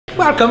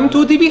Welcome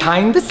to the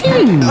behind the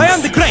scenes. I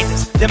am the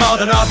greatest, the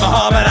modern art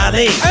Muhammad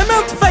Ali. I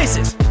melt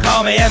faces,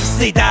 call me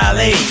MC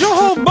Dali. Your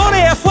whole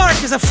body of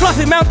work is a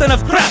fluffy mountain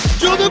of crap.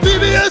 You're the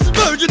PBS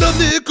version of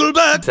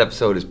Nickelback. This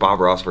episode is Bob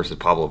Ross versus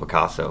Pablo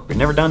Picasso. We've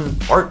never done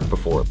art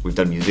before. We've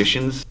done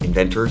musicians,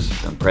 inventors,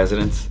 done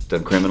presidents,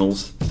 done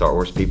criminals, Star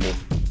Wars people,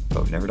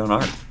 but we've never done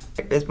art.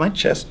 Has my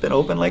chest been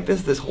open like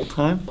this whole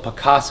time?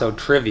 Picasso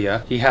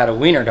trivia. He had a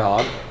wiener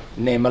dog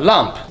named a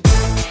lump.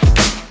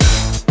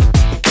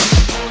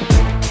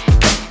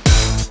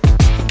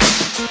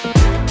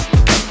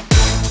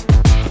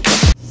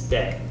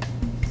 Stay.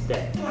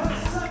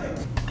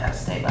 Gotta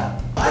stay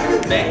up. I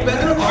could make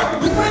better art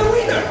with my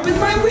wiener, with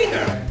my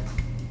wiener,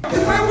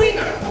 with my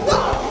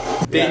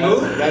wiener. Did he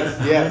move?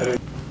 Yeah.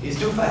 He's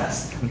too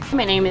fast.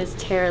 My name is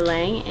Tara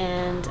Lang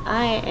and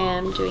I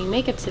am doing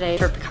makeup today.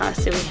 For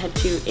Picasso we had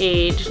to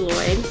age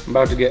Lloyd. I'm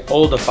about to get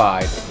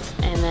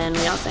oldified. And then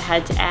we also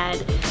had to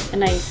add a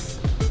nice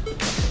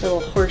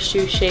little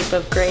horseshoe shape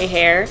of gray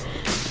hair.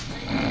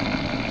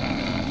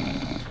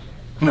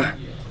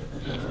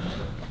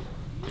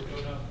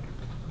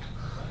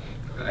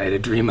 I had a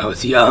dream I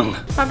was young.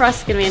 Bob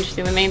Ross is gonna be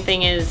interesting. The main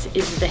thing is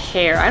the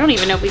hair. I don't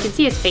even know if we can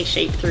see his face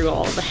shape through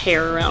all the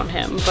hair around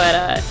him,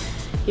 but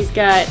he's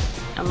got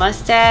a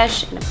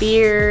mustache and a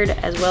beard,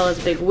 as well as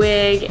a big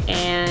wig,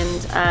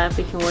 and if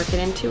we can work it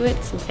into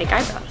it, some fake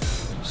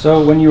eyebrows.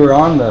 So when you were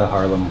on the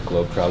Harlem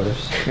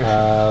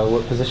Globetrotters,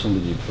 what position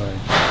did you play?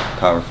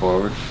 Power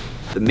forward.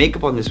 The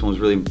makeup on this one was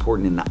really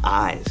important in the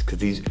eyes,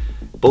 because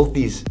both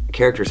these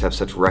characters have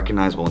such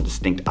recognizable and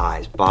distinct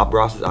eyes. Bob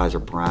Ross's eyes are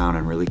brown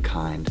and really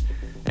kind,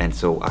 and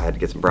so I had to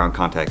get some brown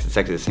contacts. It's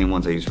actually the same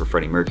ones I used for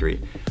Freddie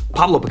Mercury.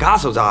 Pablo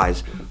Picasso's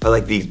eyes are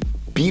like these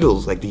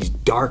beetles, like these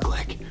dark,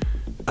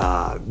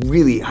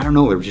 really, I don't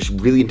know, they were just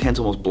really intense,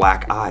 almost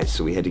black eyes.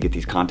 So we had to get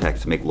these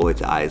contacts to make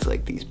Lloyd's eyes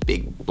like these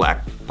big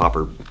black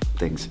popper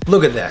things.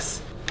 Look at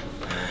this.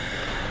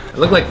 I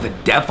look like the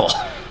devil.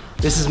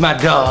 This is my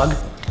dog,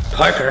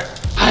 Parker.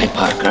 Hi,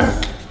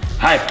 Parker.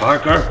 Hi,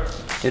 Parker.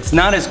 It's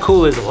not as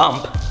cool as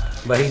Lump,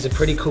 but he's a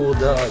pretty cool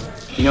dog.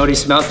 You know what he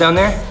smells down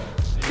there?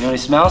 You know what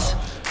he smells?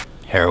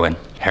 Heroin.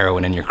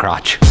 Heroin in your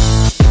crotch.